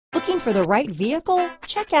Looking for the right vehicle?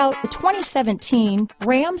 Check out the 2017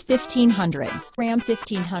 Ram 1500. Ram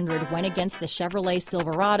 1500 went against the Chevrolet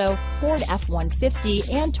Silverado, Ford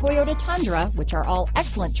F-150, and Toyota Tundra, which are all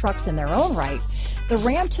excellent trucks in their own right. The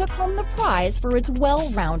Ram took home the prize for its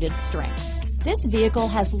well-rounded strengths. This vehicle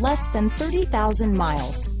has less than 30,000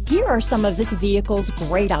 miles. Here are some of this vehicle's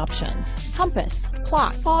great options: compass,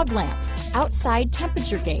 clock, fog lamps, outside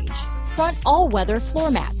temperature gauge, front all-weather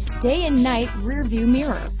floor mats, day and night rear view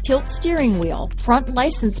mirror, tilt steering wheel, front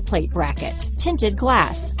license plate bracket, tinted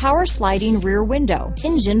glass, power sliding rear window,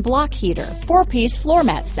 engine block heater, 4-piece floor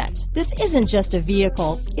mat set. This isn't just a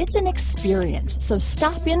vehicle, it's an experience. So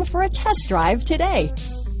stop in for a test drive today.